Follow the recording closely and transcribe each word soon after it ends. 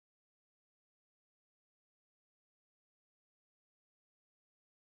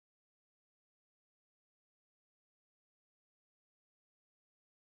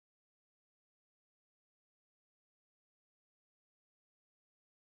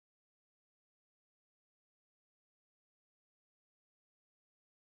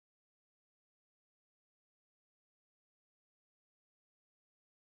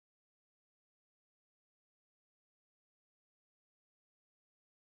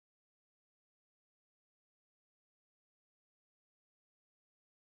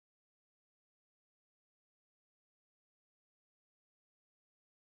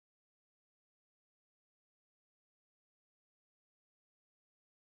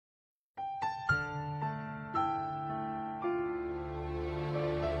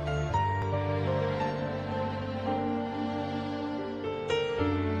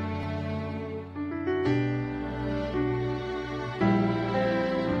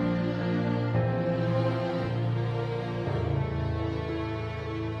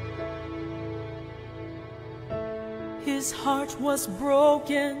His heart was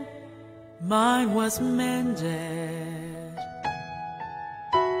broken, mine was mended.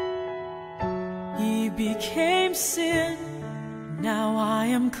 He became sin, now I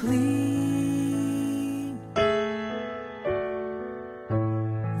am clean.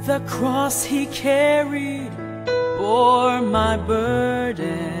 The cross He carried bore my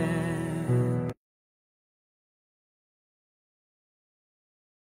burden.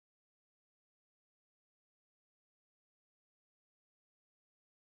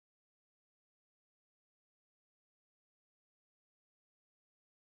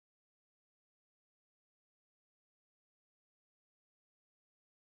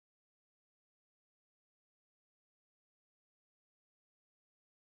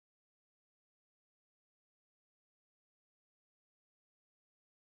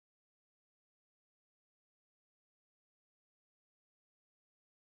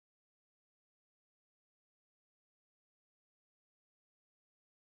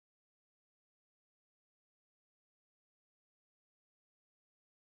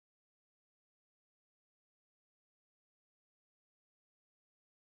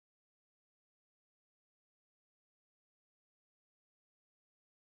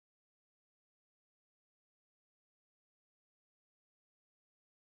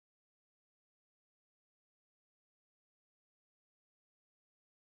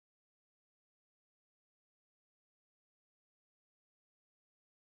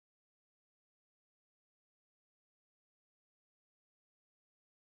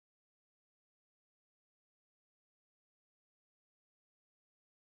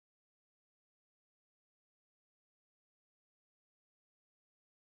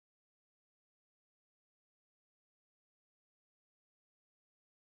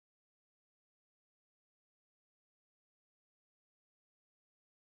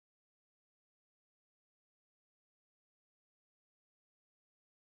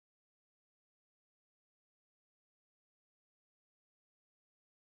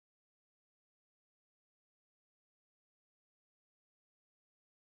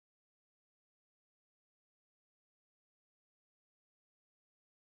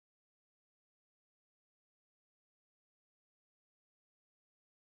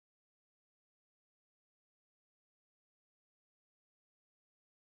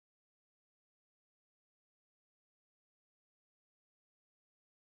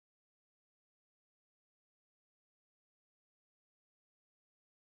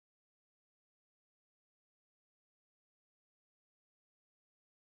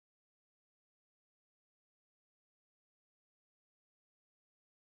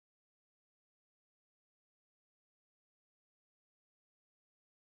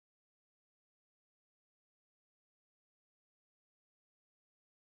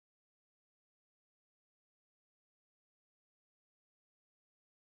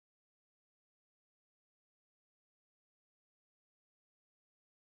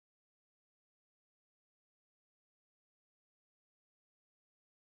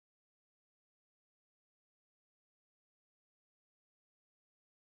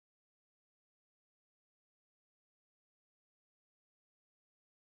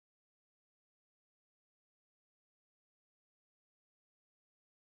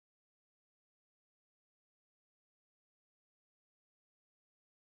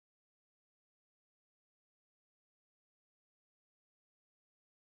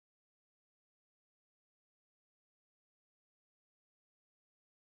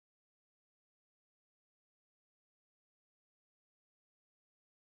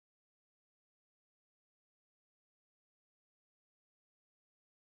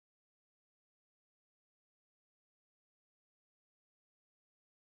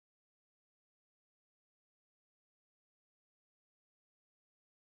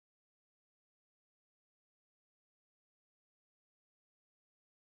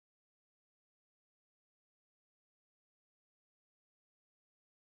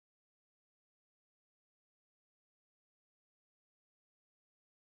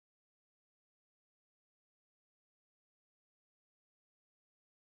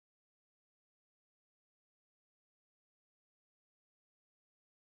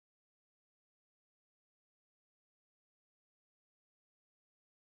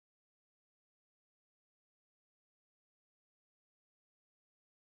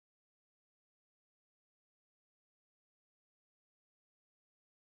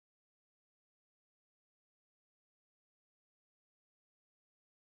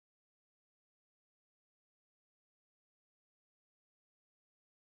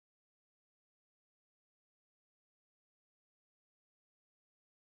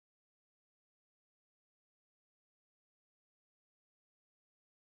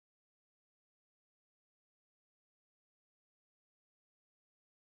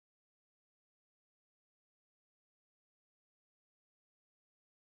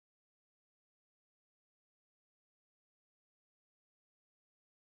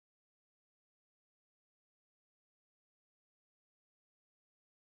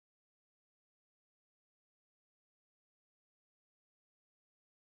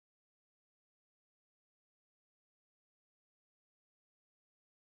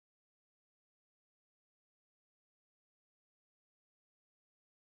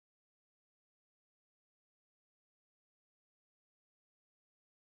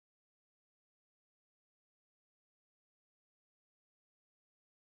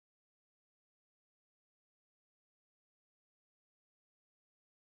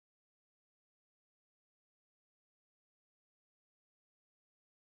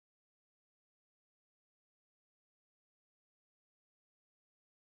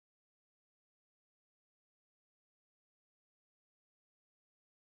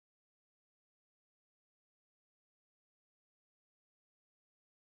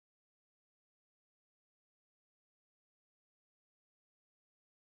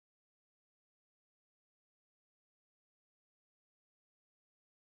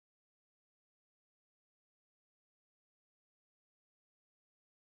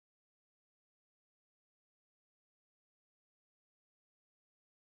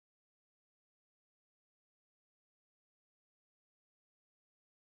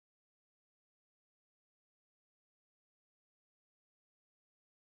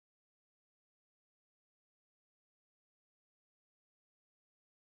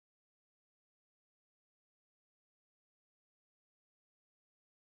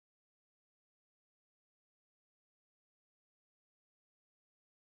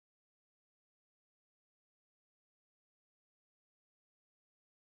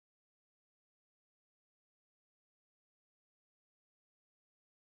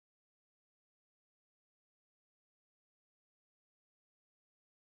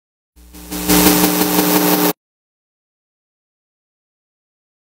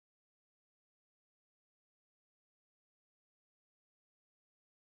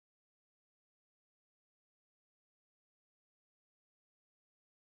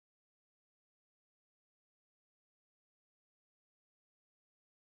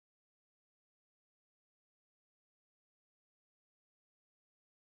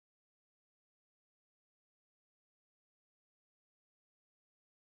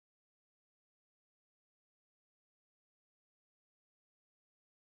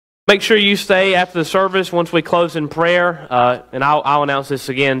 Make sure you stay after the service once we close in prayer, and I'll announce this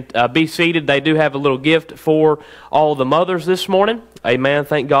again. Be seated. They do have a little gift for all the mothers this morning. Amen.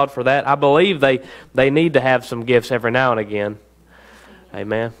 Thank God for that. I believe they need to have some gifts every now and again.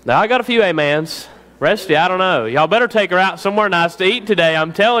 Amen. Now, I got a few amens. Rest of you, I don't know. Y'all better take her out somewhere nice to eat today,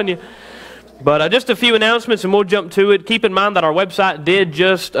 I'm telling you. But just a few announcements, and we'll jump to it. Keep in mind that our website did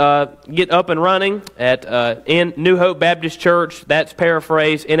just get up and running at in New Hope Baptist Church. That's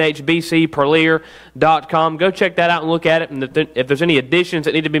paraphrase, nhbcperlier.com. Go check that out and look at it. And if there's any additions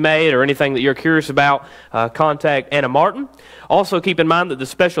that need to be made or anything that you're curious about, contact Anna Martin. Also, keep in mind that the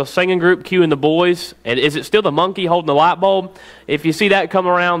special singing group, Q and the Boys, and is it still the monkey holding the light bulb? If you see that come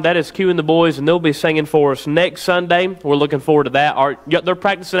around, that is Q and the Boys, and they'll be singing for us next Sunday. We're looking forward to that. They're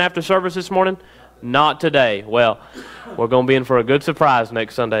practicing after service this morning? Not today. Well, we're going to be in for a good surprise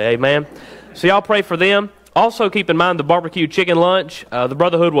next Sunday. Amen. So y'all pray for them. Also, keep in mind the barbecue chicken lunch. The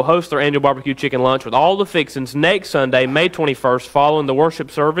Brotherhood will host their annual barbecue chicken lunch with all the fixings next Sunday, May 21st, following the worship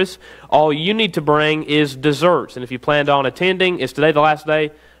service. All you need to bring is desserts. And if you planned on attending, is today the last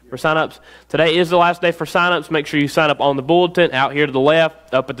day for sign-ups? Today is the last day for sign-ups. Make sure you sign up on the bulletin out here to the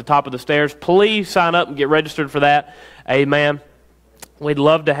left, up at the top of the stairs. Please sign up and get registered for that. Amen. We'd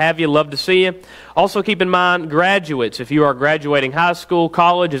love to have you, love to see you. Also, keep in mind graduates. If you are graduating high school,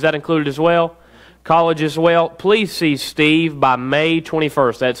 college, is that included as well? College as well. Please see Steve by May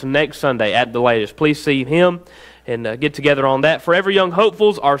 21st. That's next Sunday at the latest. Please see him and get together on that. For Every Young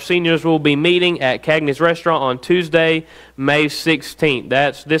Hopefuls, our seniors will be meeting at Cagney's Restaurant on Tuesday, May 16th.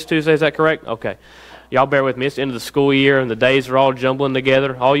 That's this Tuesday, is that correct? Okay. Y'all bear with me. It's the end of the school year, and the days are all jumbling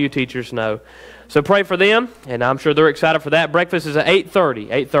together. All you teachers know. So pray for them, and I'm sure they're excited for that. Breakfast is at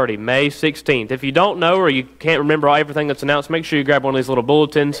 8:30, May 16th. If you don't know or you can't remember everything that's announced, make sure you grab one of these little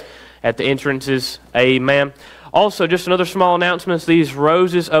bulletins at the entrances. Amen. Also, just another small announcement. These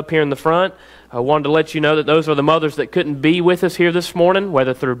roses up here in the front, I wanted to let you know that those are the mothers that couldn't be with us here this morning,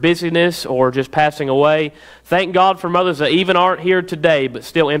 whether through busyness or just passing away. Thank God for mothers that even aren't here today, but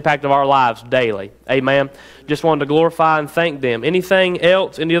still impact of our lives daily. Amen. Just wanted to glorify and thank them. Anything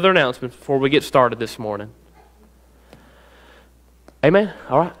else, any other announcements before we get started this morning? Amen.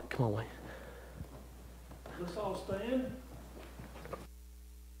 All right. Come on, Wayne. Let's all stand.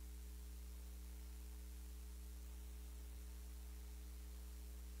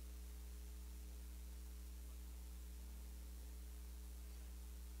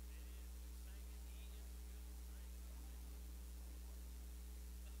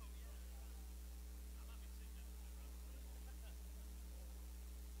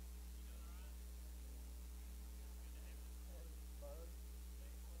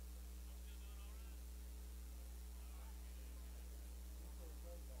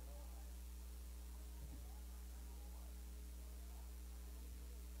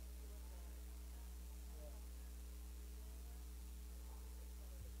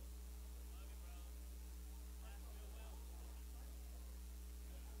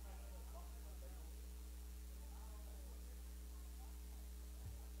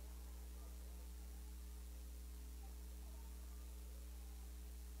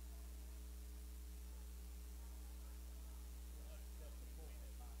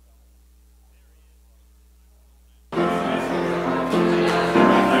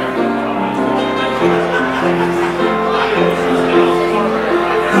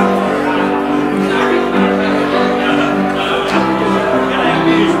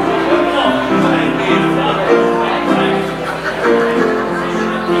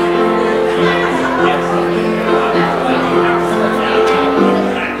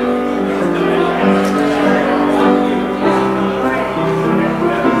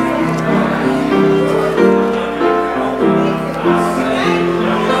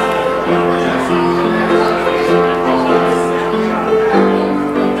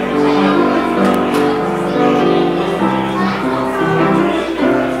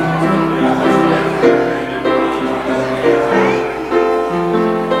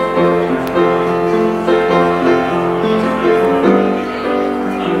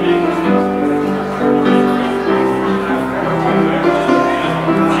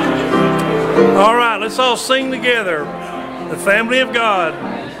 Let's all sing together, the family of God.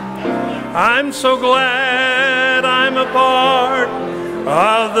 I'm so glad I'm a part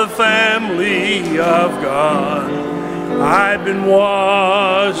of the family of God. I've been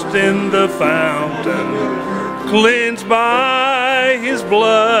washed in the fountain, cleansed by His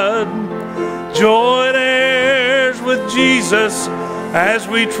blood, joint heirs with Jesus as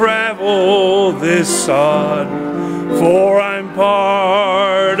we travel this sod. For I'm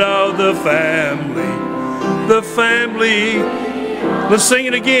part of the family Let's sing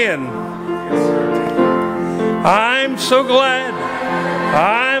it again. I'm so glad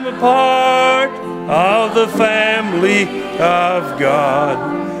I'm a part of the family of God.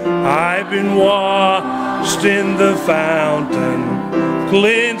 I've been washed in the fountain,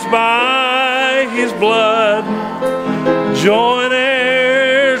 cleansed by His blood. Join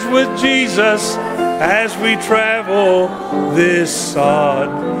heirs with Jesus as we travel this sod.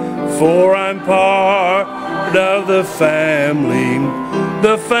 For I'm part of the family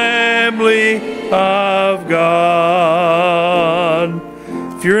of God.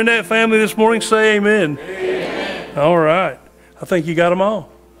 If you're in that family this morning, say amen. Amen. All right. I think you got them all.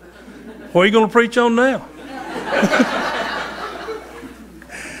 What are you going to preach on now?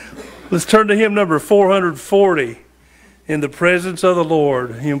 Let's turn to hymn number 440, In the Presence of the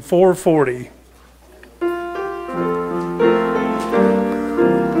Lord. Hymn 440.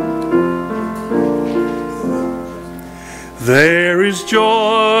 There is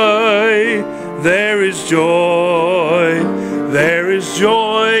joy, there is joy, there is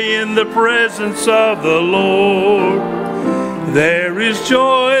joy in the presence of the Lord. There is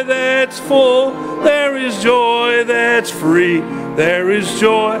joy that's full, there is joy that's free, there is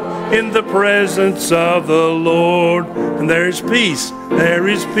joy in the presence of the Lord. And there is peace, there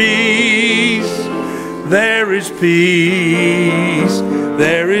is peace, there is peace,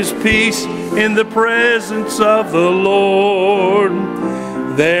 there is peace in the presence of the Lord.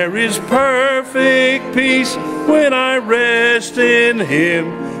 There is perfect peace when I rest in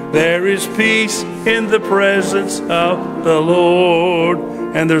Him. There is peace in the presence of the Lord.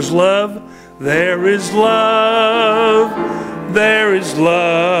 And there's love, there is love, there is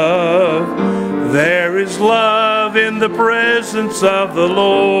love, there is love in the presence of the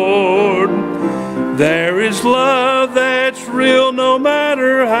Lord. There is love that's real no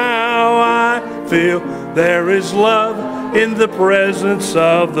matter how I feel. There is love in the presence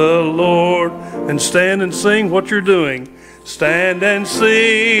of the Lord. And stand and sing what you're doing. Stand and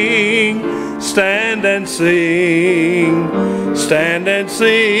sing, stand and sing, stand and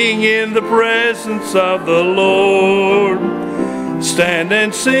sing in the presence of the Lord. Stand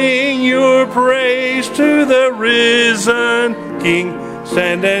and sing your praise to the risen King.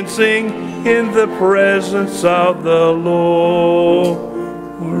 Stand and sing in the presence of the Lord.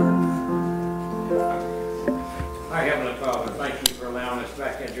 Our Heavenly Father, thank you for allowing us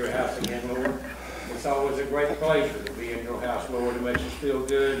back at your house again, Lord. It's always a great pleasure to be in your house, Lord. It makes us feel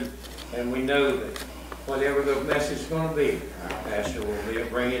good, and we know that whatever the message is going to be, our pastor will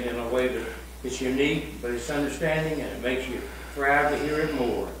bring it in a way that it's unique, but it's understanding, and it makes you proud to hear it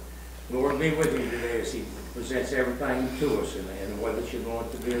more. Lord, be with him today as he presents everything to us in the way that you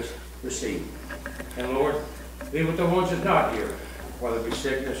want to be received. And Lord, be with the ones that are not here, whether it be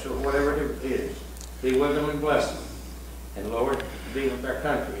sickness or whatever it is. Be with them and bless them. And Lord, be with our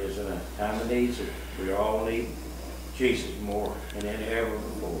country as in a time of needs that we all need Jesus more than ever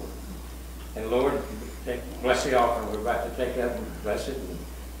before. And Lord, bless the offering we're about to take up and bless it. And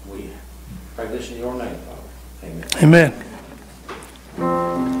we pray this in your name, Father. Amen. Amen.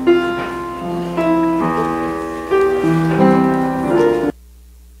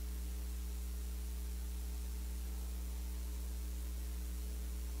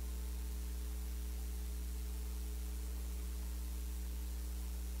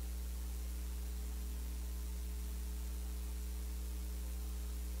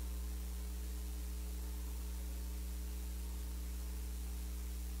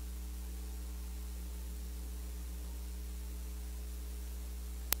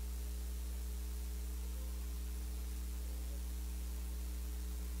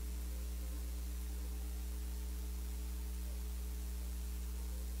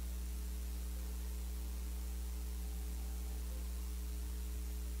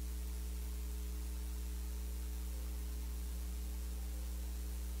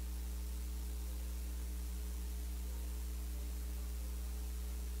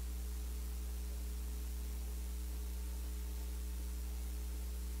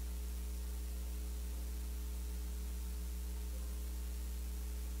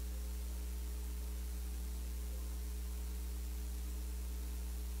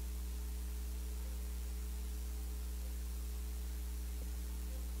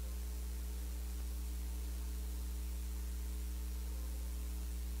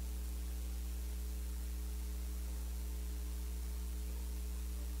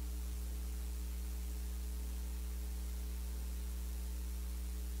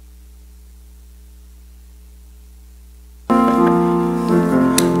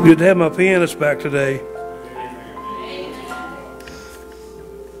 Good to have my pianist back today.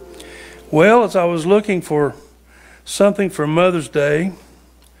 Well, as I was looking for something for Mother's Day.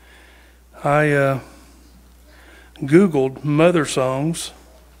 I Googled mother songs,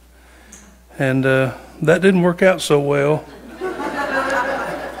 and that didn't work out so well.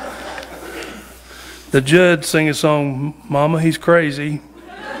 The Judds sing a song, "Mama, He's Crazy."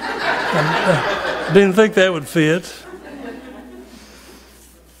 I didn't think that would fit.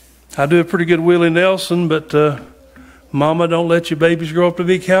 I do a pretty good Willie Nelson, but "Mama, Don't Let Your Babies Grow Up to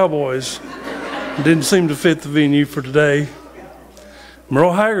Be Cowboys" didn't seem to fit the venue for today.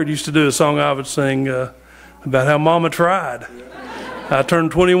 Merle Haggard used to do a song I would sing about how Mama tried. I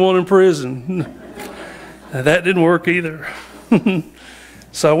turned 21 in prison. That didn't work either.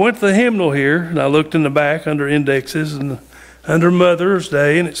 So I went to the hymnal here, and I looked in the back under indexes and under Mother's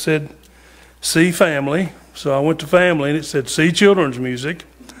Day, and it said, "See Family." So I went to Family, and it said, "See Children's Music."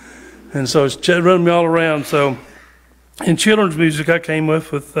 And so it's running me all around. So in children's music, I came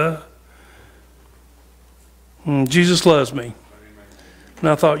up with "Jesus Loves Me." And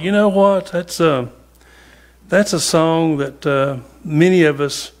I thought, you know what? That's a song that many of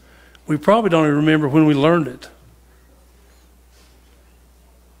us, we probably don't even remember when we learned it,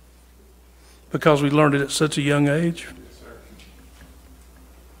 because we learned it at such a young age.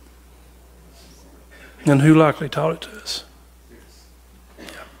 And who likely taught it to us? Yeah.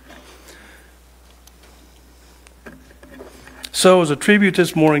 So as a tribute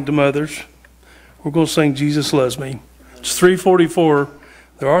this morning to mothers, we're going to sing "Jesus Loves Me." It's 344.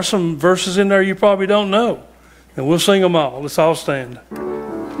 There are some verses in there you probably don't know, and we'll sing them all. Let's all stand.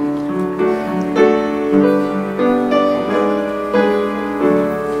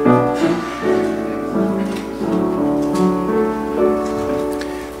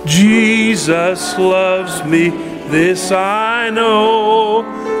 Jesus loves me, this I know,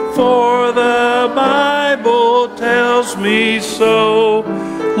 for the Bible tells me so.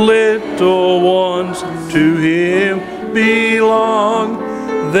 Little ones to Him belong.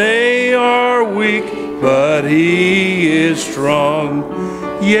 They are weak, but He is strong.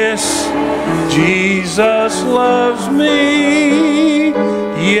 Yes, Jesus loves me.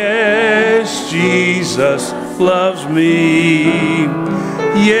 Yes, Jesus loves me.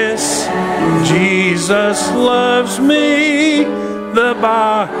 Yes, Jesus loves me. The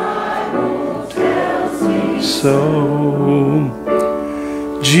Bible tells me so.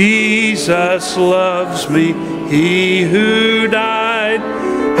 Jesus loves me, He who died,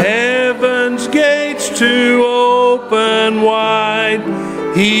 heaven's gates to open wide.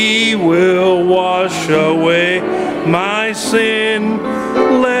 He will wash away my sin.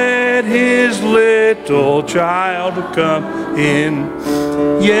 Let His little child come in.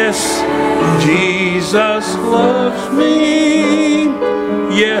 Yes, Jesus loves me.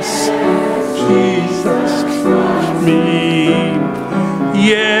 Yes, Jesus loves me.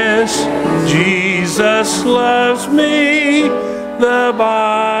 Yes, Jesus loves me. The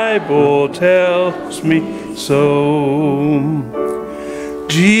Bible tells me so.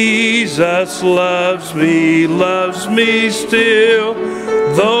 Jesus loves me still,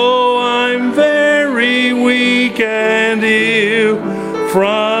 though I'm very weak and ill.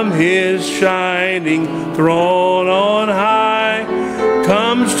 From His shining throne on high,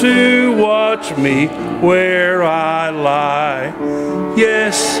 comes to watch me where I lie.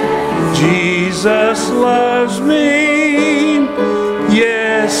 Yes, Jesus loves me.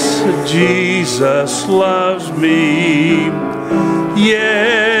 Yes, Jesus loves me.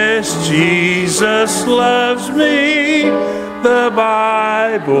 Yes, Jesus loves me. The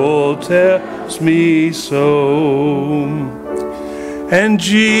Bible tells me so. And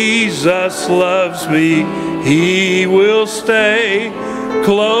Jesus loves me, He will stay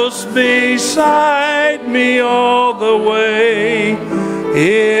close beside me all the way.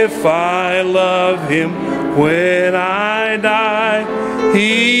 If I love Him when I die,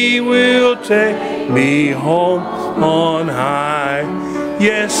 He will take me home on high.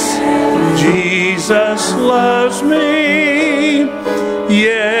 Yes, Jesus loves me.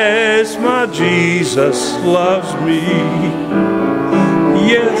 Yes, my Jesus loves me.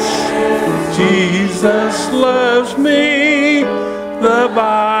 Yes, Jesus loves me. The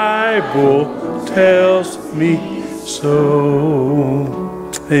Bible tells me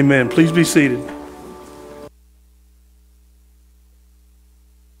so. Amen. Please be seated.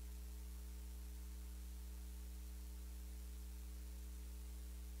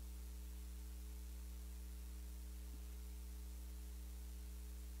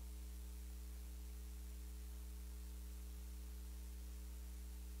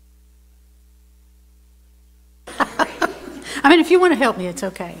 I mean, if you want to help me, it's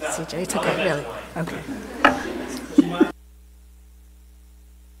okay, CJ. It's okay, really. Okay.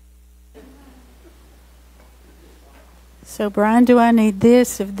 So, Brian, do I need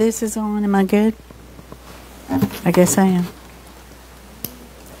this? If this is on, am I good? I guess I am.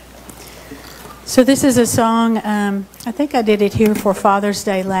 So this is a song, I think I did it here for Father's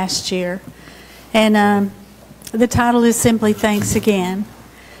Day last year. And the title is simply Thanks Again.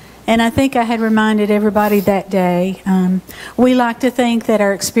 And I think I had reminded everybody that day. We like to think that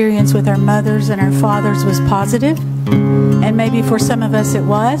our experience with our mothers and our fathers was positive. And maybe for some of us it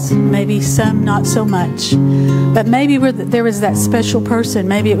was. Maybe some not so much. But maybe there was that special person.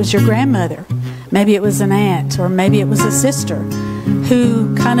 Maybe it was your grandmother. Maybe it was an aunt. Or maybe it was a sister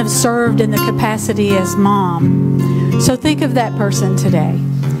who kind of served in the capacity as mom. So think of that person today.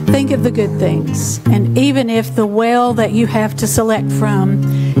 Think of the good things. And even if the well that you have to select from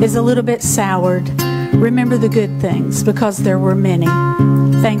is a little bit soured, remember the good things, because there were many.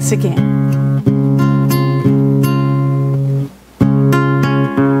 Thanks again.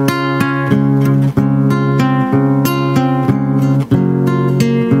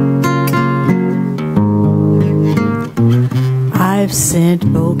 I've sent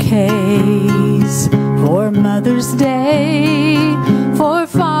bouquets for Mother's Day, for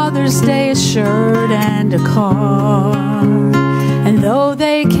Father's Day a shirt and a car. And though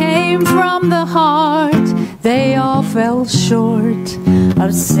they came from the heart, they all fell short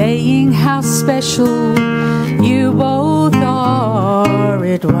of saying how special you both are.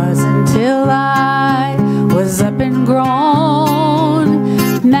 It wasn't till I was up and grown,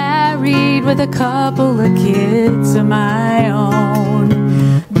 married with a couple of kids of my own,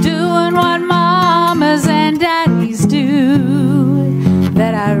 doing what mamas and daddies do,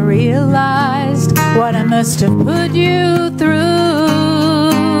 that I realized what I must have put you through.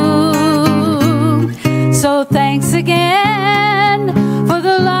 So thanks again for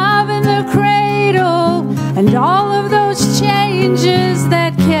the love in the cradle and all of those changes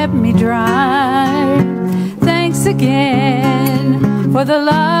that kept me dry. Thanks again for the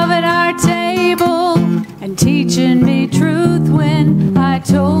love at our table and teaching me truth when I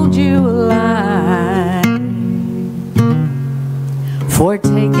told you a lie. For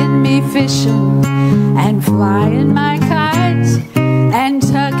taking me fishing and flying my kite and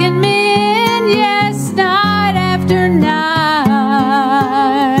tucking me in, yes, night after night.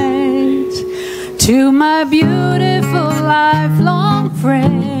 To my beautiful lifelong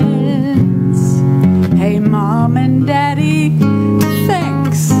friends, hey, Mom and Daddy,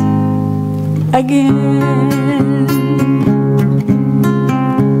 thanks again.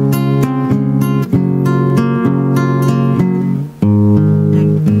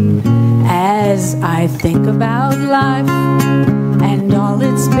 As I think about life and all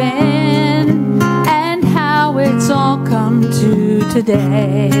it's been and how it's all come to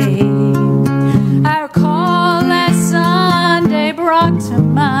today, our call last Sunday brought to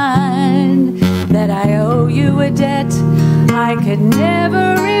mind that I owe you a debt I could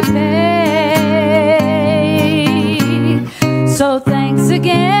never repay. So thanks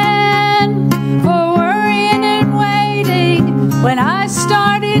again for worrying and waiting when I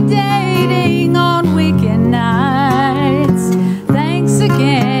started dating on weekend nights. Thanks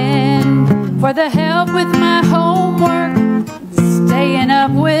again for the help with my homework, staying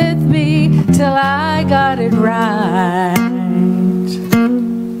up with me till I got it right.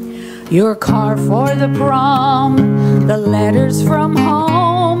 Your car for the prom, the letters from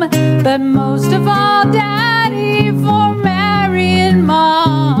home, but most of all, Daddy, for marrying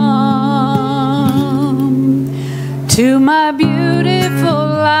Mom. To my beautiful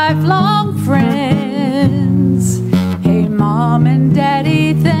lifelong friends, hey, Mom and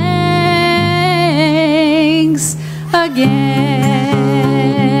Daddy, thanks again.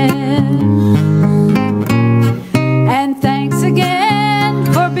 And thanks again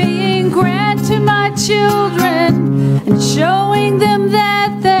for being grand to my children and showing them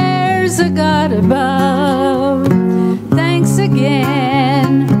that there's a God above. Thanks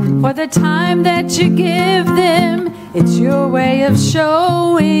again for the time that you give them. It's your way of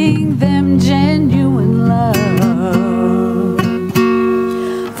showing them genuine love.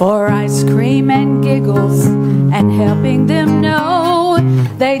 For ice cream and giggles and helping them know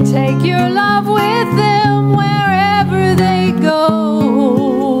they take your love with them wherever they go.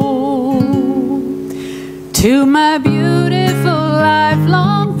 To my beautiful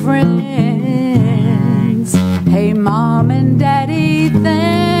lifelong friends, hey, Mom and Daddy, thanks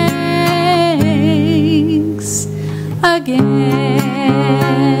again.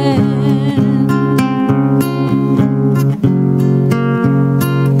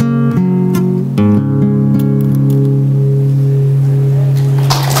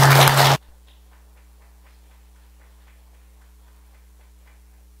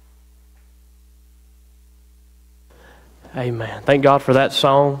 Amen. Thank God for that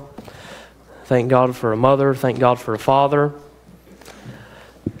song. Thank God for a mother. Thank God for a father.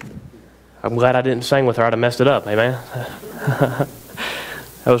 I'm glad I didn't sing with her. I'd have messed it up. Amen. That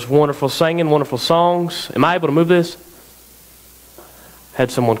was wonderful singing, wonderful songs. Am I able to move this?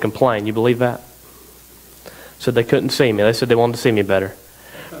 Had someone complain. You believe that? Said they couldn't see me. They said they wanted to see me better.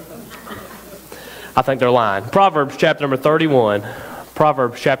 I think they're lying. Proverbs chapter number 31.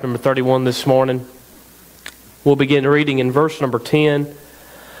 Proverbs chapter number 31 this morning. We'll begin reading in verse number 10.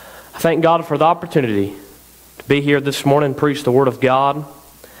 I thank God for the opportunity to be here this morning and preach the Word of God.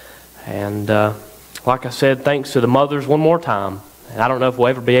 And like I said, thanks to the mothers one more time. And I don't know if we'll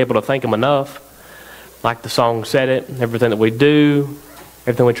ever be able to thank them enough. Like the song said it, everything that we do,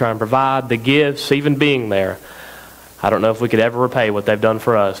 everything we try and provide, the gifts, even being there. I don't know if we could ever repay what they've done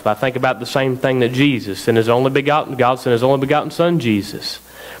for us. But I think about the same thing that Jesus and His only begotten, God sent His only begotten Son, Jesus.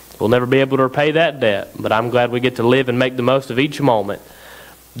 We'll never be able to repay that debt. But I'm glad we get to live and make the most of each moment.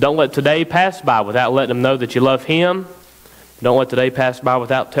 Don't let today pass by without letting them know that you love Him. Don't let today pass by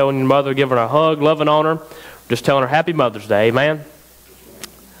without telling your mother, giving her a hug, loving on her, just telling her Happy Mother's Day. Amen.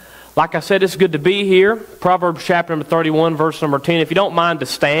 Like I said, it's good to be here. Proverbs chapter number 31, verse number 10. If you don't mind to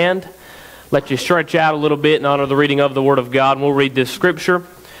stand, let you stretch out a little bit in honor of the reading of the Word of God, and we'll read this scripture.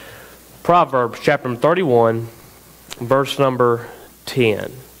 Proverbs chapter number 31, verse number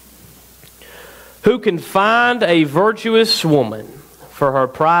 10. Who can find a virtuous woman? For her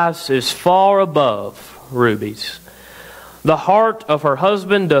price is far above rubies. The heart of her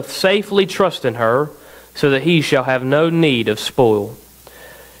husband doth safely trust in her, so that he shall have no need of spoil.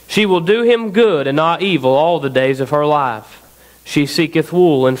 She will do him good and not evil all the days of her life. She seeketh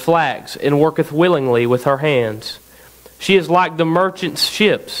wool and flax, and worketh willingly with her hands. She is like the merchant's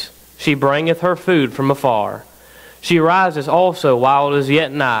ships. She bringeth her food from afar. She rises also while it is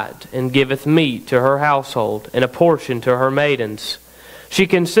yet night, and giveth meat to her household, and a portion to her maidens. She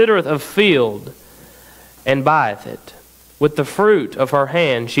considereth a field, and buyeth it. With the fruit of her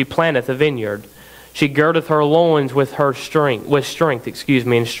hand she planteth a vineyard. She girdeth her loins with strength,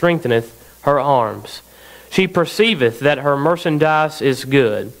 and strengtheneth her arms. She perceiveth that her merchandise is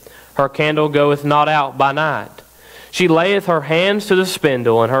good. Her candle goeth not out by night. She layeth her hands to the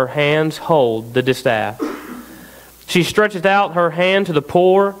spindle, and her hands hold the distaff. She stretcheth out her hand to the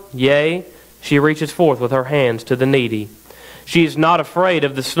poor, yea, she reacheth forth with her hands to the needy. She is not afraid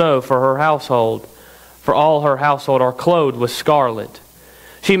of the snow for her household, for all her household are clothed with scarlet.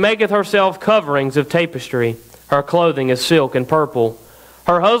 She maketh herself coverings of tapestry. Her clothing is silk and purple.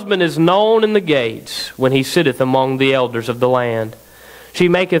 Her husband is known in the gates, when he sitteth among the elders of the land. She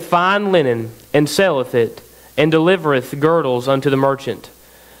maketh fine linen, and selleth it, and delivereth girdles unto the merchant.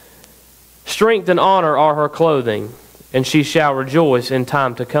 Strength and honor are her clothing, and she shall rejoice in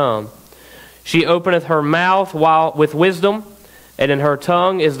time to come. She openeth her mouth with wisdom, and in her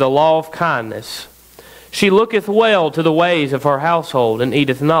tongue is the law of kindness. She looketh well to the ways of her household, and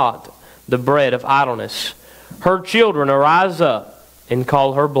eateth not the bread of idleness. Her children arise up, and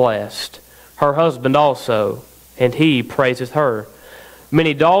call her blessed. Her husband also, and he praiseth her.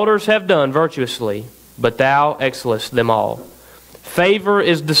 Many daughters have done virtuously, but thou excellest them all. Favor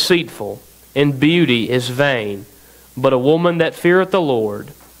is deceitful, and beauty is vain. But a woman that feareth the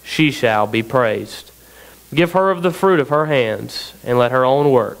Lord, she shall be praised. Give her of the fruit of her hands, and let her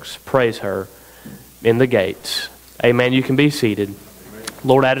own works praise her in the gates. Amen. You can be seated. Amen.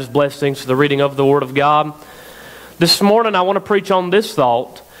 Lord, add His blessings to the reading of the Word of God. This morning I want to preach on this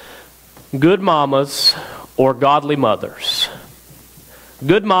thought: good mamas or godly mothers.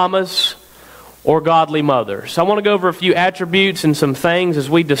 Good mamas or godly mothers. I want to go over a few attributes and some things as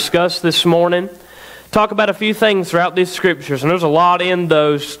we discuss this morning. Talk about a few things throughout these scriptures, and there's a lot in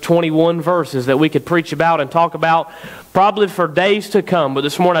those 21 verses that we could preach about and talk about probably for days to come. But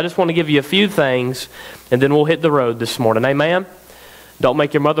this morning I just want to give you a few things, and then we'll hit the road this morning. Amen? Don't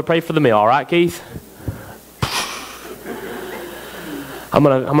make your mother pay for the meal, all right, Keith? I'm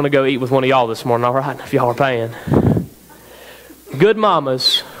gonna go eat with one of y'all this morning, all right, if y'all are paying. Good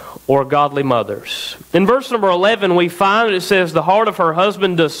mamas or godly mothers. In verse number 11 we find that it says, the heart of her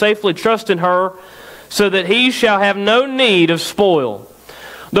husband does safely trust in her, so that he shall have no need of spoil.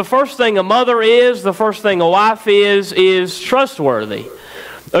 The first thing a mother is, the first thing a wife is trustworthy.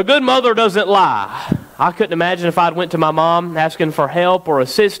 A good mother doesn't lie. I couldn't imagine if I'd went to my mom asking for help or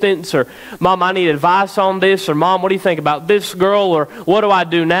assistance, or Mom, I need advice on this, or Mom, what do you think about this girl, or what do I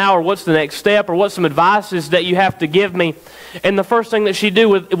do now, or what's the next step, or what's some advices that you have to give me. And the first thing that she'd do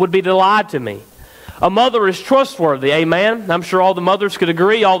would be to lie to me. A mother is trustworthy, amen? I'm sure all the mothers could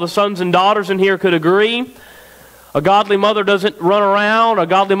agree, all the sons and daughters in here could agree. A godly mother doesn't run around. A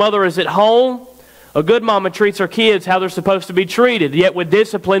godly mother is at home. A good mama treats her kids how they're supposed to be treated, yet with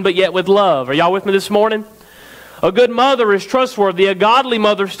discipline, but yet with love. Are y'all with me this morning? A good mother is trustworthy. A godly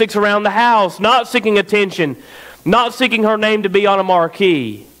mother sticks around the house, not seeking attention, not seeking her name to be on a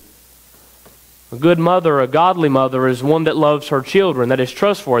marquee. A good mother, a godly mother, is one that loves her children, that is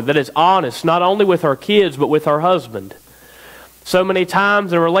trustworthy, that is honest, not only with her kids, but with her husband. So many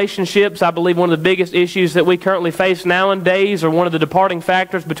times in relationships, I believe one of the biggest issues that we currently face nowadays, or one of the departing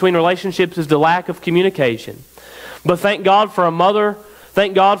factors between relationships, is the lack of communication. But thank God for a mother,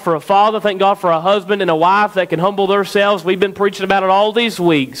 thank God for a father, thank God for a husband and a wife that can humble themselves. We've been preaching about it all these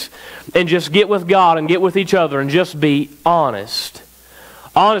weeks. And just get with God and get with each other and just be honest.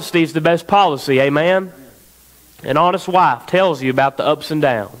 Honesty is the best policy, amen? An honest wife tells you about the ups and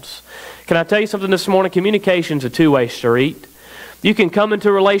downs. Can I tell you something this morning? Communication's a two-way street. You can come into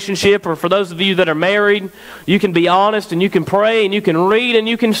a relationship, or for those of you that are married, you can be honest and you can pray and you can read and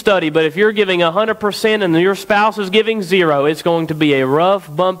you can study. But if you're giving 100% and your spouse is giving 0, it's going to be a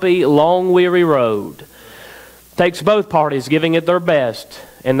rough, bumpy, long, weary road. It takes both parties giving it their best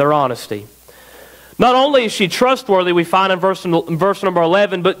and their honesty. Not only is she trustworthy, we find in verse number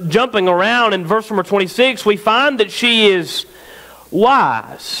 11, but jumping around in verse number 26, we find that she is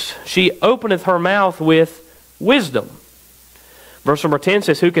wise. She openeth her mouth with wisdom. Verse number 10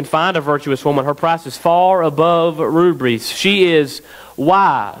 says, who can find a virtuous woman? Her price is far above rubies. She is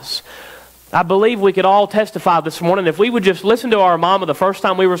wise. I believe we could all testify this morning. If we would just listen to our mama the first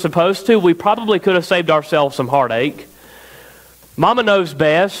time we were supposed to, we probably could have saved ourselves some heartache. Mama knows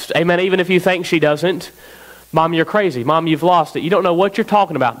best. Amen. Even if you think she doesn't. Mom, you're crazy. Mom, you've lost it. You don't know what you're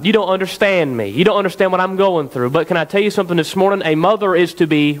talking about. You don't understand me. You don't understand what I'm going through. But can I tell you something this morning? A mother is to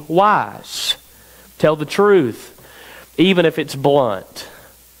be wise. Tell the truth, even if it's blunt.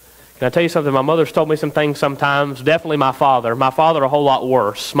 Can I tell you something? My mother's told me some things sometimes. Definitely my father. My father a whole lot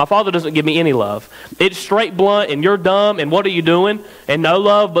worse. My father doesn't give me any love. It's straight blunt and you're dumb and what are you doing? And no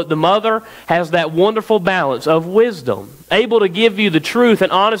love. But the mother has that wonderful balance of wisdom. Able to give you the truth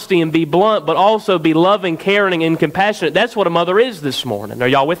and honesty and be blunt, but also be loving, caring, and compassionate. That's what a mother is this morning. Are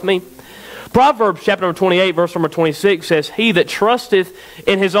y'all with me? Proverbs chapter number 28, verse number 26 says, he that trusteth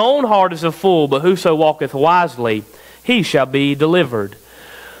in his own heart is a fool, but whoso walketh wisely, he shall be delivered.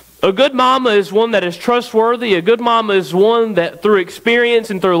 A good mama is one that is trustworthy. A good mama is one that through experience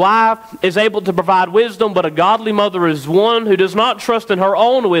and through life is able to provide wisdom. But a godly mother is one who does not trust in her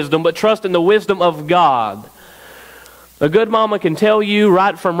own wisdom, but trust in the wisdom of God. A good mama can tell you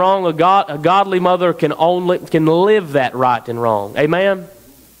right from wrong. A godly mother can live that right and wrong. Amen?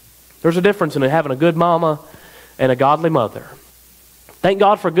 There's a difference in having a good mama and a godly mother. Thank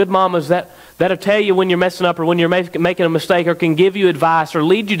God for good mamas that'll tell you when you're messing up or when you're making a mistake, or can give you advice or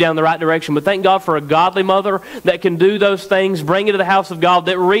lead you down the right direction. But thank God for a godly mother that can do those things, bring you to the house of God,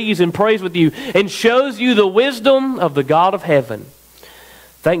 that reads and prays with you and shows you the wisdom of the God of heaven.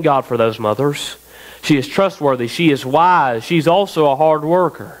 Thank God for those mothers. She is trustworthy. She is wise. She's also a hard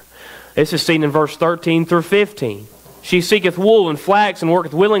worker. This is seen in verse 13 through 15. She seeketh wool and flax, and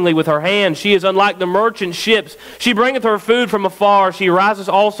worketh willingly with her hands. She is unlike the merchant ships. She bringeth her food from afar. She rises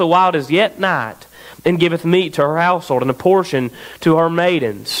also while it is yet night, and giveth meat to her household, and a portion to her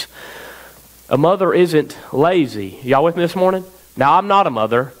maidens. A mother isn't lazy. Y'all with me this morning? Now, I'm not a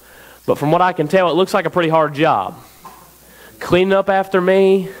mother, but from what I can tell, it looks like a pretty hard job. Cleaning up after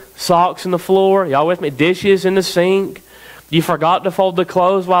me, socks in the floor. Y'all with me? Dishes in the sink. You forgot to fold the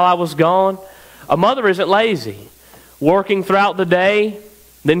clothes while I was gone. A mother isn't lazy. Working throughout the day,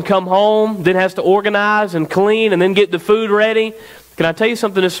 then come home, then has to organize and clean, and then get the food ready. Can I tell you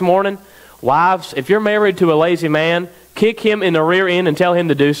something this morning? Wives, if you're married to a lazy man, kick him in the rear end and tell him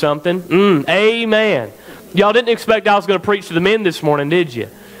to do something. Amen. Y'all didn't expect I was going to preach to the men this morning, did you?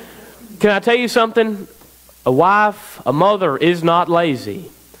 Can I tell you something? A wife, a mother is not lazy.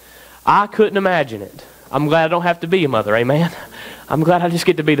 I couldn't imagine it. I'm glad I don't have to be a mother, amen? I'm glad I just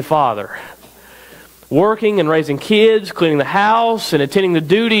get to be the father. Working and raising kids, cleaning the house, and attending the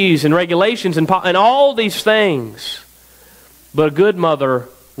duties and regulations and all these things. But a good mother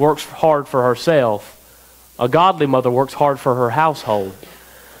works hard for herself. A godly mother works hard for her household.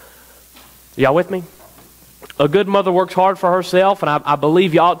 Y'all with me? A good mother works hard for herself, and I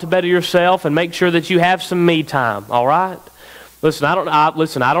believe you ought to better yourself and make sure that you have some me time, all right? Listen, I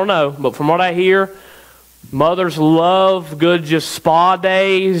don't know, but from what I hear, mothers love good just spa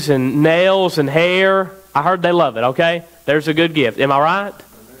days and nails and hair. I heard they love it, okay? There's a good gift. Am I right?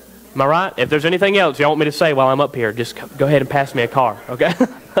 Am I right? If there's anything else you want me to say while I'm up here, just go ahead and pass me a card, okay?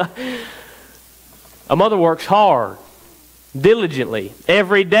 A mother works hard. diligently,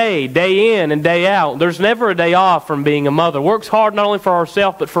 every day, day in and day out. There's never a day off from being a mother. Works hard not only for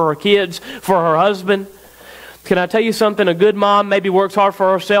herself, but for her kids, for her husband. Can I tell you something? A good mom maybe works hard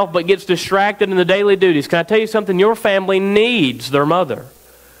for herself, but gets distracted in the daily duties. Can I tell you something? Your family needs their mother.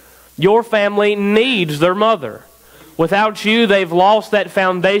 Your family needs their mother. Without you, they've lost that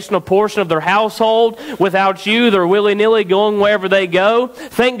foundational portion of their household. Without you, they're willy-nilly going wherever they go.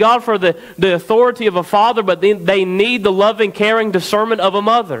 Thank God for the authority of a father, but they need the loving, caring discernment of a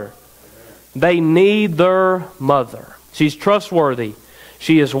mother. They need their mother. She's trustworthy.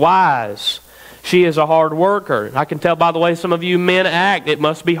 She is wise. She is a hard worker. I can tell by the way some of you men act, it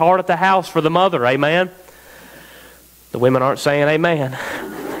must be hard at the house for the mother. Amen? The women aren't saying amen.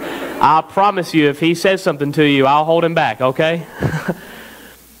 I promise you, if he says something to you, I'll hold him back, okay?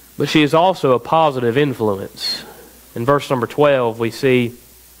 But she is also a positive influence. In verse number 12, we see,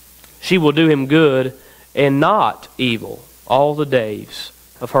 she will do him good and not evil all the days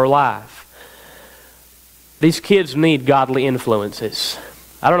of her life. These kids need godly influences.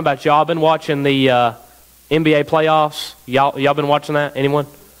 I don't know about y'all. I've been watching the NBA playoffs. Y'all been watching that? Anyone?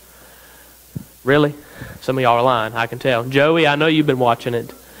 Really? Some of y'all are lying, I can tell. Joey, I know you've been watching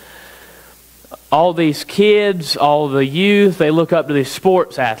it. All these kids, all the youth, they look up to these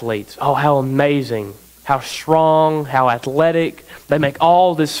sports athletes. Oh, how amazing, how strong, how athletic. They make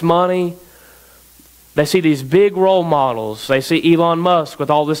all this money. They see these big role models. They see Elon Musk with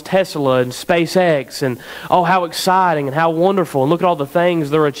all this Tesla and SpaceX, and oh, how exciting and how wonderful. And look at all the things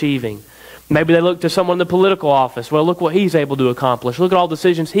they're achieving. Maybe they look to someone in the political office. Well, look what he's able to accomplish. Look at all the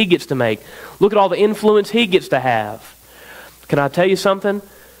decisions he gets to make. Look at all the influence he gets to have. Can I tell you something?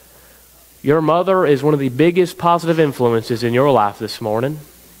 Your mother is one of the biggest positive influences in your life this morning.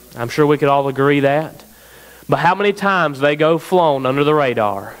 I'm sure we could all agree that. But how many times they go flown under the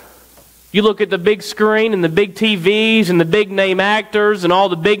radar? You look at the big screen and the big TVs and the big name actors and all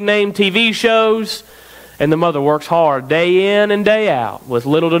the big name TV shows, and the mother works hard day in and day out with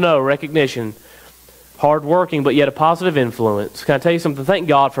little to no recognition. Hard working, but yet a positive influence. Can I tell you something? Thank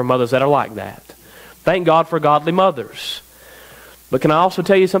God for mothers that are like that. Thank God for godly mothers. But can I also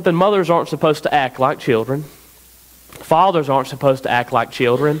tell you something? Mothers aren't supposed to act like children. Fathers aren't supposed to act like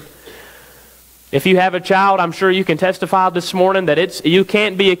children. If you have a child, I'm sure you can testify this morning that you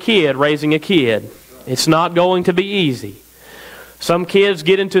can't be a kid raising a kid. It's not going to be easy. Some kids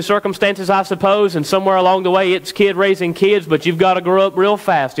get into circumstances, I suppose, and somewhere along the way it's kid raising kids, but you've got to grow up real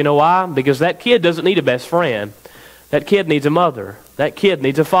fast. You know why? Because that kid doesn't need a best friend. That kid needs a mother. That kid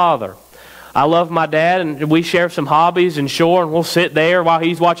needs a father. I love my dad, and we share some hobbies and shore, and we'll sit there while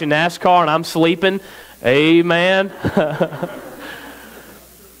he's watching NASCAR and I'm sleeping. Amen.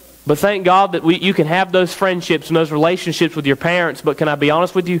 But thank God that you can have those friendships and those relationships with your parents, but can I be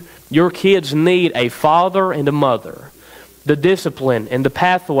honest with you? Your kids need a father and a mother. The discipline and the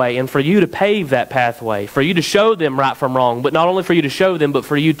pathway, and for you to pave that pathway, for you to show them right from wrong, but not only for you to show them, but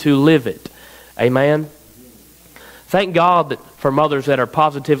for you to live it. Amen. Thank God for mothers that are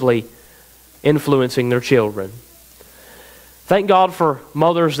positively influencing their children. Thank God for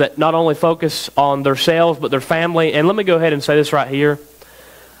mothers that not only focus on themselves but their family. And let me go ahead and say this right here.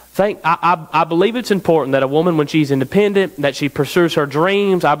 I believe it's important that a woman, when she's independent, that she pursues her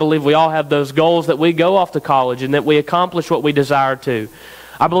dreams. I believe we all have those goals, that we go off to college and that we accomplish what we desire to.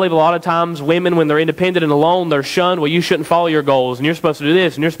 I believe a lot of times women, when they're independent and alone, they're shunned. Well, you shouldn't follow your goals, and you're supposed to do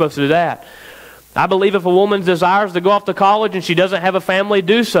this, and you're supposed to do that. I believe if a woman desires to go off to college and she doesn't have a family,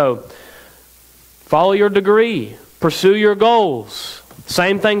 do so. Follow your degree. Pursue your goals.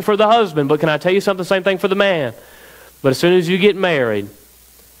 Same thing for the husband. But can I tell you something? Same thing for the man. But as soon as you get married,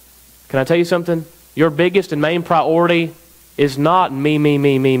 can I tell you something? Your biggest and main priority is not me, me,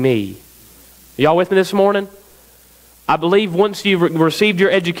 me, me, me. Y'all with me this morning? I believe once you've received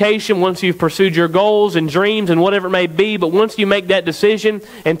your education, once you've pursued your goals and dreams and whatever it may be, but once you make that decision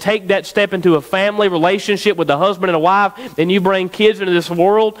and take that step into a family relationship with a husband and a wife, and you bring kids into this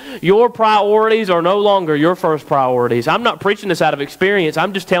world, your priorities are no longer your first priorities. I'm not preaching this out of experience.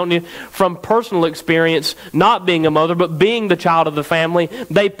 I'm just telling you from personal experience, not being a mother, but being the child of the family.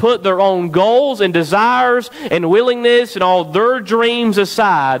 They put their own goals and desires and willingness and all their dreams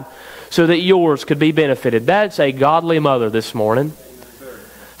aside so that yours could be benefited. That's a godly mother this morning.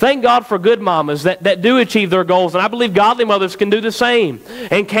 Thank God for good mamas that do achieve their goals. And I believe godly mothers can do the same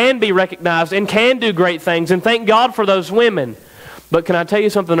and can be recognized and can do great things. And thank God for those women. But can I tell you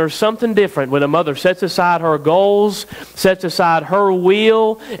something? There's something different when a mother sets aside her goals, sets aside her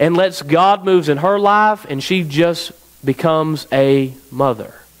will, and lets God move in her life, and she just becomes a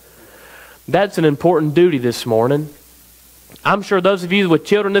mother. That's an important duty this morning. I'm sure those of you with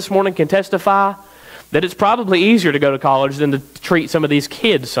children this morning can testify that it's probably easier to go to college than to treat some of these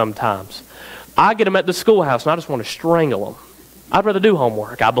kids sometimes. I get them at the schoolhouse and I just want to strangle them. I'd rather do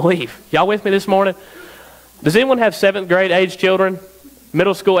homework, I believe. Y'all with me this morning? Does anyone have 7th grade age children?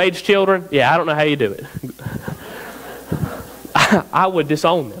 Middle school age children? Yeah, I don't know how you do it. I would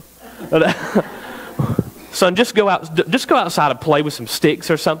disown them. Son, just go outside and play with some sticks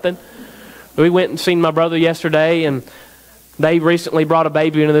or something. We went and seen my brother yesterday, and they recently brought a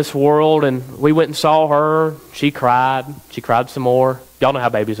baby into this world, and we went and saw her. She cried. She cried some more. Y'all know how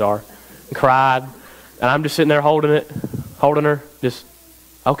babies are. And cried. And I'm just sitting there holding her. Just,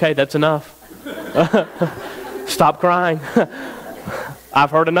 okay, that's enough. Stop crying.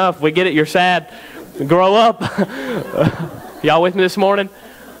 I've heard enough. We get it. You're sad. Grow up. Y'all with me this morning?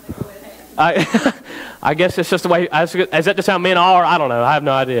 I guess it's just the way, is that just how men are? I don't know. I have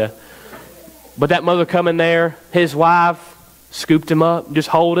no idea. But that mother come in there, his wife, scooped him up, just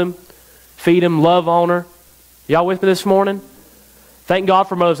hold him, feed him, love on her. Y'all with me this morning? Thank God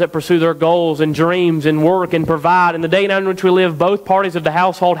for mothers that pursue their goals and dreams and work and provide. In the day and age in which we live, both parties of the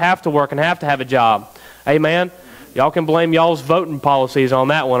household have to work and have to have a job. Amen? Y'all can blame y'all's voting policies on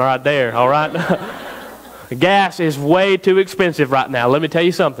that one right there, all right? Gas is way too expensive right now. Let me tell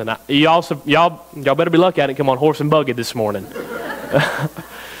you something. Y'all better be lucky I didn't come on horse and buggy this morning.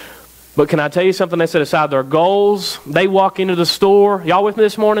 But can I tell you something? They set aside their goals. They walk into the store. Y'all with me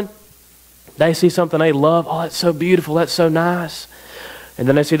this morning? They see something they love. Oh, that's so beautiful. That's so nice. And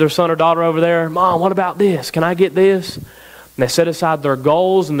then they see their son or daughter over there. Mom, what about this? Can I get this? And they set aside their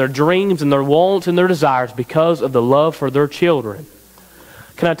goals and their dreams and their wants and their desires because of the love for their children.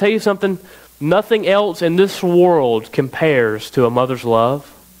 Can I tell you something? Nothing else in this world compares to a mother's love.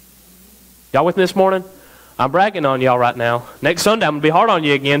 Y'all with me this morning? I'm bragging on y'all right now. Next Sunday I'm going to be hard on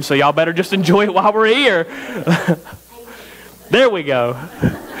you again, so y'all better just enjoy it while we're here. There we go.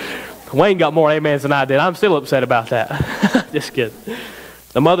 Wayne got more amens than I did. I'm still upset about that. Just kidding.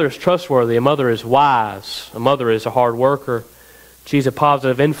 A mother is trustworthy. A mother is wise. A mother is a hard worker. She's a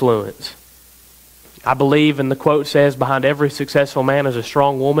positive influence. I believe, and the quote says, behind every successful man is a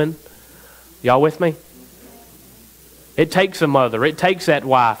strong woman. Y'all with me? It takes a mother. It takes that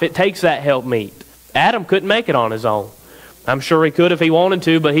wife. It takes that helpmeet. Adam couldn't make it on his own. I'm sure he could if he wanted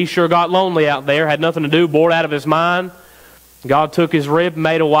to, but he sure got lonely out there, had nothing to do, bored out of his mind. God took his rib and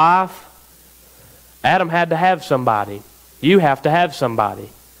made a wife. Adam had to have somebody. You have to have somebody.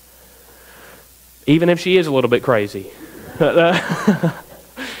 Even if she is a little bit crazy. None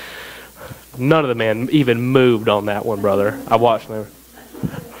of the men even moved on that one, brother. I watched them.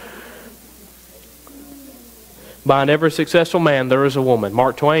 Behind every successful man, there is a woman.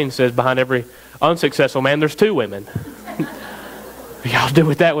 Mark Twain says behind every unsuccessful man, there's 2 women. Y'all do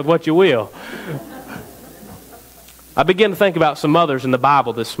with that with what you will. I began to think about some mothers in the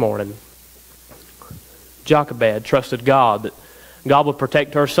Bible this morning. Jochebed trusted God that God would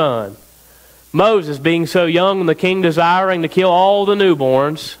protect her son. Moses, being so young and the king desiring to kill all the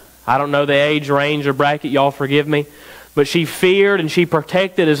newborns, I don't know the age range or bracket, y'all forgive me, but she feared and she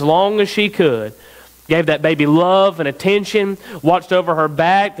protected as long as she could. Gave that baby love and attention, watched over her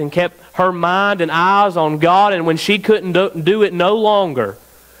back and kept her mind and eyes on God. And when she couldn't do it no longer,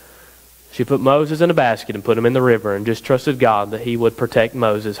 she put Moses in a basket and put him in the river and just trusted God that he would protect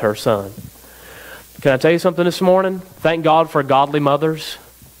Moses, her son. Can I tell you something this morning? Thank God for godly mothers.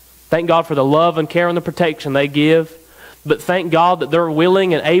 Thank God for the love and care and the protection they give. But thank God that they're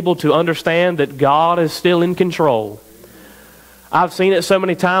willing and able to understand that God is still in control. I've seen it so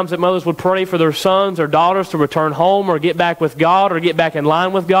many times that mothers would pray for their sons or daughters to return home or get back with God or get back in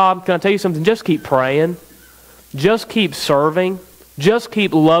line with God. Can I tell you something? Just keep praying. Just keep serving. Just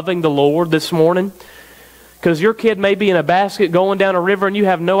keep loving the Lord this morning. Because your kid may be in a basket going down a river and you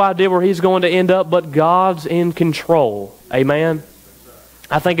have no idea where he's going to end up, but God's in control. Amen?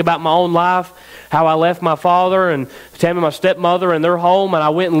 I think about my own life, how I left my father and Tammy, my stepmother, in their home, and I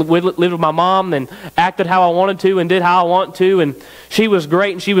went and lived with my mom and acted how I wanted to and did how I want to, and she was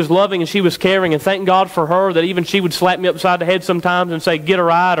great and she was loving and she was caring, and thank God for her that even she would slap me upside the head sometimes and say, get a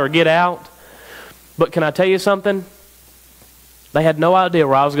ride or get out. But can I tell you something? They had no idea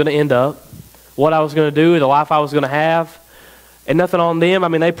where I was going to end up, what I was going to do, the life I was going to have. And nothing on them. I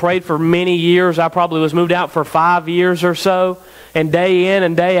mean, they prayed for many years. I probably was moved out for 5 years or so, and day in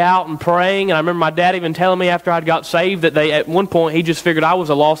and day out and praying. And I remember my dad even telling me after I'd got saved that at one point he just figured I was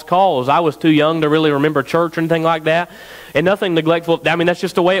a lost cause. I was too young to really remember church or anything like that. And nothing neglectful. I mean, that's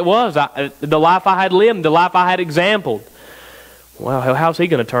just the way it was. The life I had lived, the life I had exampled. Well, how's he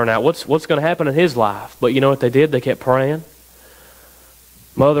going to turn out? What's going to happen in his life? But you know what they did? They kept praying.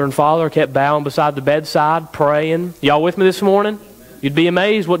 Mother and father kept bowing beside the bedside, praying. Y'all with me this morning? You'd be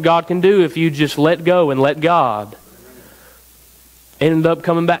amazed what God can do if you just let go and let God. Ended up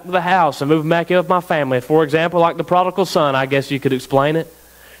coming back to the house and moving back in with my family. For example, like the prodigal son, I guess you could explain it.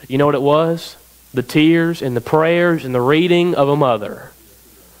 You know what it was? The tears and the prayers and the reading of a mother.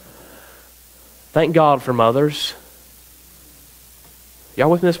 Thank God for mothers. Y'all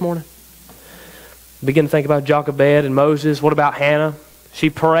with me this morning? Begin to think about Jochebed and Moses. What about Hannah? She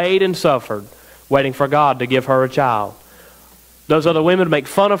prayed and suffered, waiting for God to give her a child. Those other women make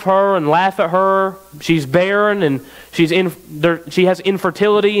fun of her and laugh at her. She's barren and she has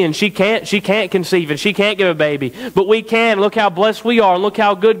infertility and she can't conceive and she can't give a baby. But we can. Look how blessed we are and look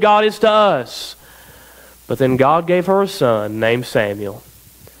how good God is to us. But then God gave her a son named Samuel.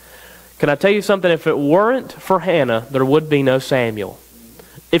 Can I tell you something? If it weren't for Hannah, there would be no Samuel.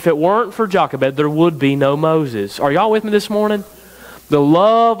 If it weren't for Jochebed, there would be no Moses. Are y'all with me this morning? The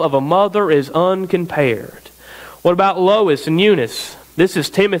love of a mother is uncompared. What about Lois and Eunice? This is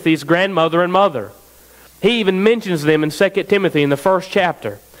Timothy's grandmother and mother. He even mentions them in 2 Timothy in the 1st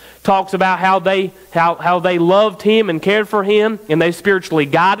chapter. Talks about how they loved him and cared for him, and they spiritually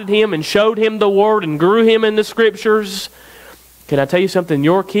guided him and showed him the Word and grew him in the Scriptures. Can I tell you something?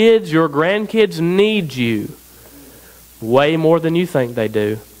 Your kids, your grandkids need you way more than you think they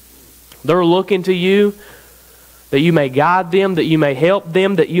do. They're looking to you that you may guide them, that you may help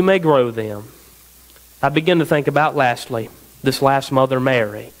them, that you may grow them. I begin to think about, lastly, this last mother,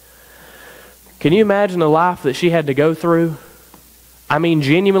 Mary. Can you imagine the life that she had to go through? I mean,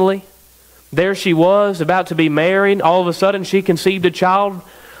 genuinely. There she was, about to be married. All of a sudden, she conceived a child.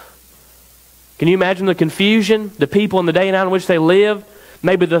 Can you imagine the confusion? The people in the day and hour in which they lived?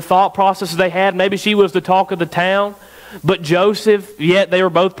 Maybe the thought processes they had. Maybe she was the talk of the town. But Joseph, yet they were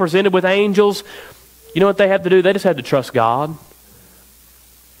both presented with angels. You know what they had to do? They just had to trust God.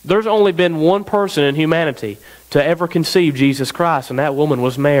 There's only been one person in humanity to ever conceive Jesus Christ, and that woman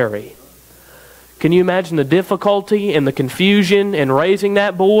was Mary. Can you imagine the difficulty and the confusion in raising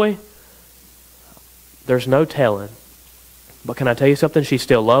that boy? There's no telling. But can I tell you something? She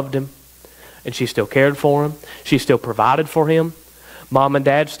still loved him, and she still cared for him. She still provided for him. Mom and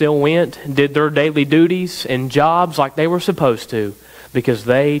Dad still went and did their daily duties and jobs like they were supposed to because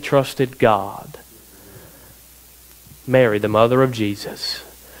they trusted God. Mary, the mother of Jesus.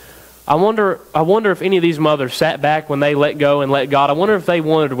 I wonder if any of these mothers sat back when they let go and let God. I wonder if they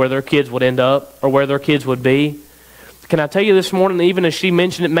wondered where their kids would end up or where their kids would be. Can I tell you this morning, even as she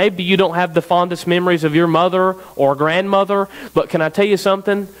mentioned it, maybe you don't have the fondest memories of your mother or grandmother, but can I tell you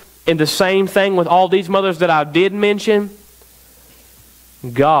something? In the same thing with all these mothers that I did mention,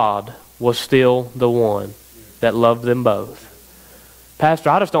 God was still the one that loved them both.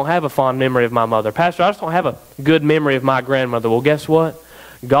 Pastor, I just don't have a fond memory of my mother. Pastor, I just don't have a good memory of my grandmother. Well, guess what?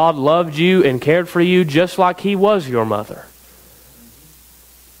 God loved you and cared for you just like He was your mother.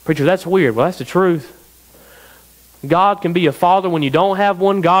 Preacher, that's weird. Well, that's the truth. God can be a father when you don't have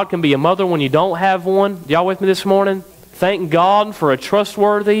one. God can be a mother when you don't have one. Y'all with me this morning? Thank God for a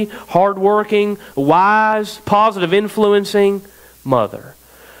trustworthy, hardworking, wise, positive influencing mother.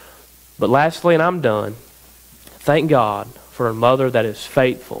 But lastly, and I'm done, thank God for a mother that is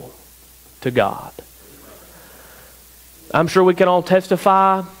faithful to God. I'm sure we can all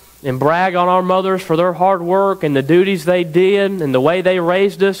testify and brag on our mothers for their hard work and the duties they did and the way they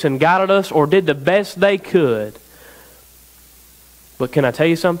raised us and guided us or did the best they could. But can I tell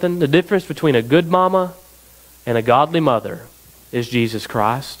you something? The difference between a good mama and a godly mother is Jesus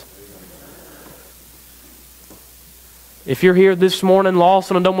Christ. If you're here this morning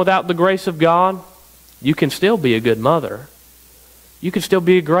lost and undone without the grace of God, you can still be a good mother. You can still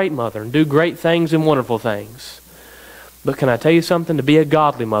be a great mother and do great things and wonderful things. But can I tell you something? To be a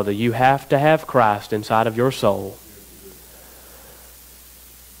godly mother, you have to have Christ inside of your soul.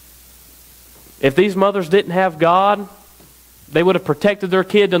 If these mothers didn't have God, they would have protected their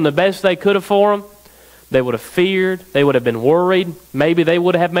kid, done the best they could have for them. They would have feared. They would have been worried. Maybe they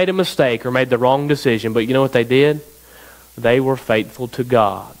would have made a mistake or made the wrong decision. But you know what they did? They were faithful to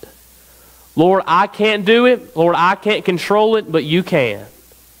God. Lord, I can't do it. Lord, I can't control it, but you can.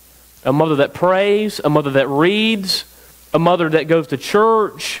 A mother that prays, a mother that reads, a mother that goes to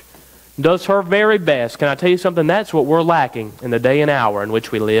church, does her very best. Can I tell you something? That's what we're lacking in the day and hour in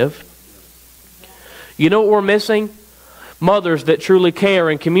which we live. You know what we're missing? Mothers that truly care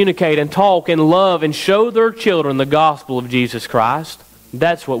and communicate and talk and love and show their children the gospel of Jesus Christ.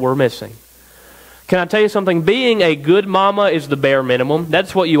 That's what we're missing. Can I tell you something? Being a good mama is the bare minimum.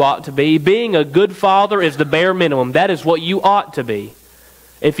 That's what you ought to be. Being a good father is the bare minimum. That is what you ought to be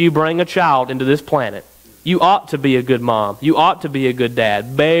if you bring a child into this planet. You ought to be a good mom. You ought to be a good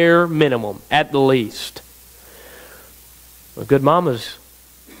dad. Bare minimum, at the least. A good mama's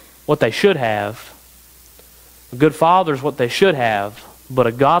what they should have. A good father's what they should have. But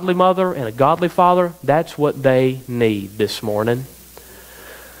a godly mother and a godly father, that's what they need this morning.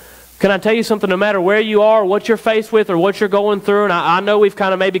 Can I tell you something? No matter where you are, what you're faced with, or what you're going through, and I know we've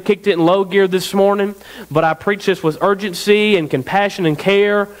kind of maybe kicked it in low gear this morning, but I preach this with urgency and compassion and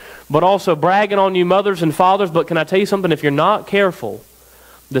care, but also bragging on you mothers and fathers. But can I tell you something? If you're not careful,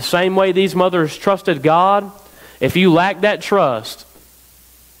 the same way these mothers trusted God, if you lack that trust,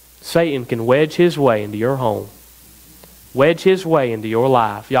 Satan can wedge his way into your home. Wedge his way into your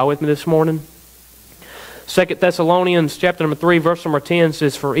life. Y'all with me this morning? 2 Thessalonians chapter number 3, verse number 10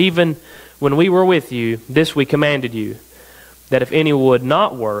 says, "For even when we were with you, this we commanded you, that if any would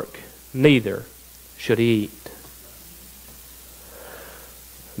not work, neither should he eat."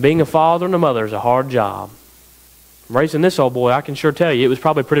 Being a father and a mother is a hard job. Raising this old boy, I can sure tell you, it was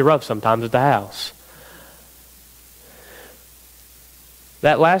probably pretty rough sometimes at the house.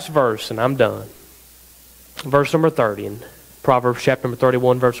 That last verse, and I'm done. Verse number 30 in Proverbs chapter number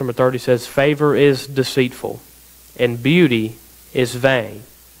 31, verse number 30 says, "Favor is deceitful, and beauty is vain.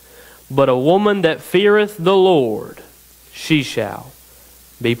 But a woman that feareth the Lord, she shall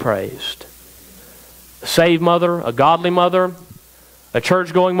be praised." A saved mother, a godly mother, a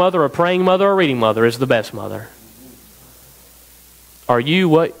church-going mother, a praying mother, a reading mother is the best mother. Are you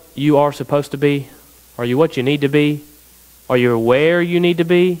what you are supposed to be? Are you what you need to be? Are you where you need to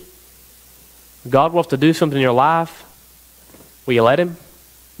be? God wants to do something in your life. Will you let Him?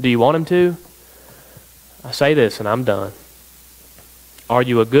 Do you want Him to? I say this and I'm done. Are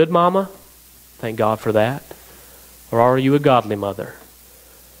you a good mama? Thank God for that. Or are you a godly mother?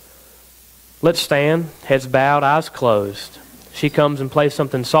 Let's stand, heads bowed, eyes closed. She comes and plays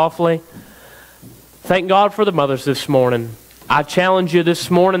something softly. Thank God for the mothers this morning. I challenge you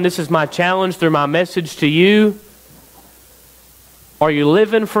this morning. This is my challenge through my message to you. Are you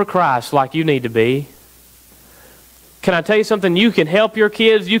living for Christ like you need to be? Can I tell you something? You can help your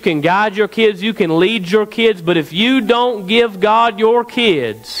kids, you can guide your kids, you can lead your kids, but if you don't give God your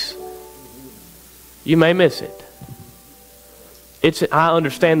kids, you may miss it. I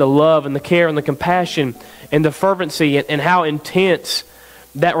understand the love and the care and the compassion and the fervency and how intense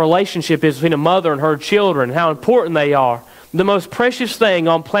that relationship is between a mother and her children, how important they are. The most precious thing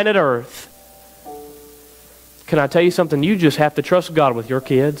on planet Earth. Can I tell you something? You just have to trust God with your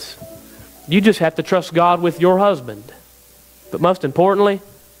kids. You just have to trust God with your husband. But most importantly,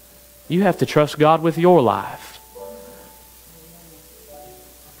 you have to trust God with your life.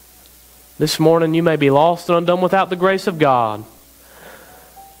 This morning you may be lost and undone without the grace of God.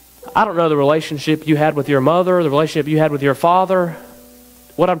 I don't know the relationship you had with your mother, the relationship you had with your father.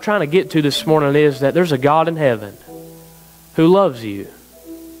 What I'm trying to get to this morning is that there's a God in heaven who loves you.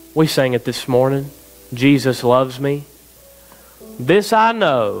 We sang it this morning. Jesus loves me. This I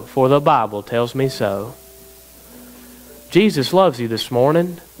know, for the Bible tells me so. Jesus loves you this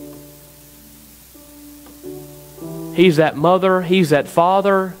morning. He's that mother, He's that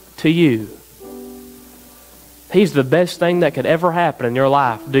father to you. He's the best thing that could ever happen in your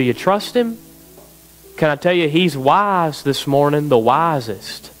life. Do you trust Him? Can I tell you, He's wise this morning, the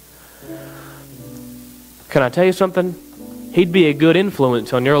wisest. Can I tell you something? He'd be a good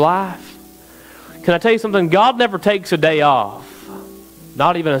influence on your life. Can I tell you something? God never takes a day off.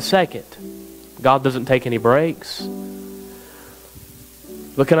 Not even a second. God doesn't take any breaks.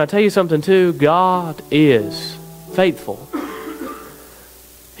 But can I tell you something too? God is faithful.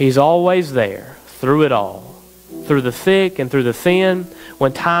 He's always there through it all. Through the thick and through the thin.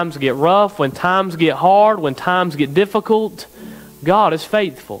 When times get rough, when times get hard, when times get difficult, God is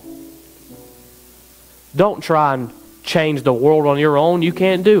faithful. Don't try and change the world on your own. You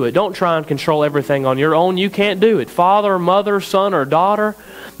can't do it. Don't try and control everything on your own. You can't do it. Father, mother, son, or daughter.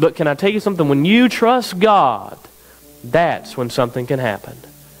 But can I tell you something? When you trust God, that's when something can happen.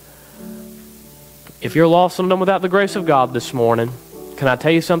 If you're lost and undone without the grace of God this morning, can I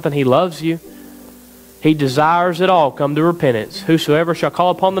tell you something? He loves you. He desires it all come to repentance. Whosoever shall call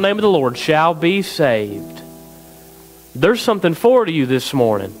upon the name of the Lord shall be saved. There's something for you this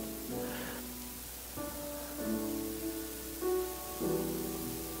morning.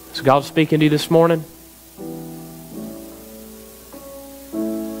 Is God speaking to you this morning?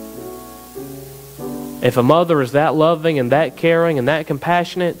 If a mother is that loving and that caring and that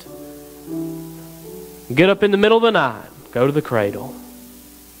compassionate, get up in the middle of the night, go to the cradle.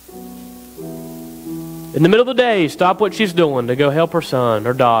 In the middle of the day, stop what she's doing to go help her son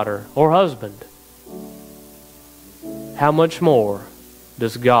or daughter or husband. How much more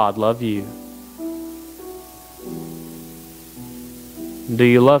does God love you? Do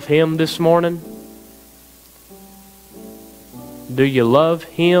you love Him this morning? Do you love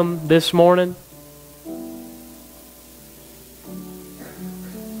Him this morning?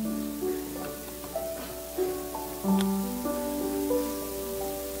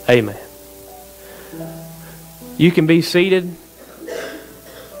 Amen. You can be seated.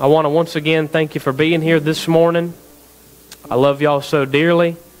 I want to once again thank you for being here this morning. I love y'all so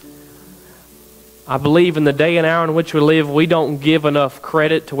dearly. I believe in the day and hour in which we live, we don't give enough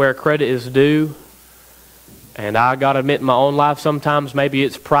credit to where credit is due. And I got to admit in my own life sometimes maybe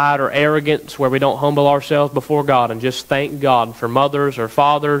it's pride or arrogance where we don't humble ourselves before God and just thank God for mothers or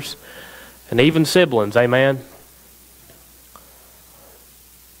fathers and even siblings. Amen.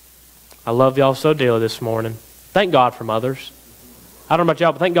 I love y'all so dearly this morning. Thank God for mothers. I don't know about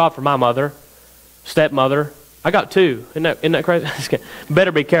y'all, but thank God for my mother, stepmother. I got two. Isn't that crazy?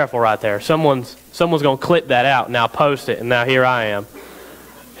 Better be careful right there. Someone's going to clip that out and now post it, and now here I am.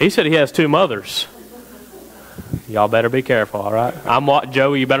 He said he has two mothers. Y'all better be careful, all right?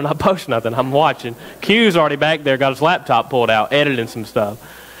 Joey, you better not post nothing. I'm watching. Q's already back there, got his laptop pulled out, editing some stuff.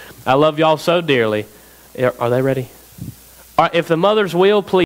 I love y'all so dearly. Are they ready? All right, if the mothers will, please.